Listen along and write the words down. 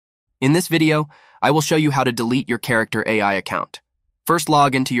In this video, I will show you how to delete your Character AI account. First,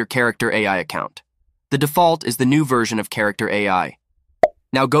 log into your Character AI account. The default is the new version of Character AI.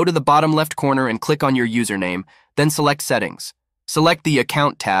 Now go to the bottom left corner and click on your username, then select Settings. Select the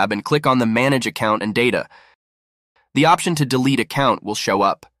Account tab and click on the Manage Account and Data. The option to delete account will show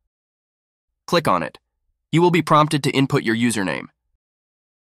up. Click on it. You will be prompted to input your username.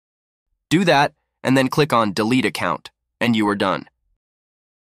 Do that, and then click on Delete Account, and you are done.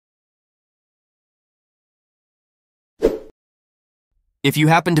 If you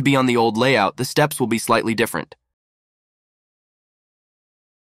happen to be on the old layout, the steps will be slightly different.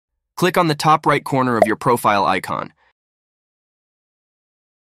 Click on the top right corner of your profile icon.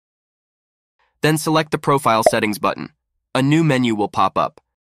 Then select the Profile Settings button. A new menu will pop up.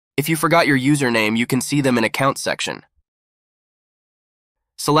 If you forgot your username, you can see them in Accounts section.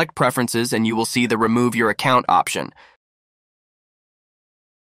 Select Preferences and you will see the Remove Your Account option.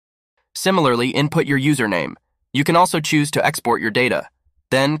 Similarly, input your username. You can also choose to export your data.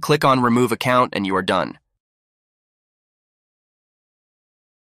 Then click on Remove Account and you are done.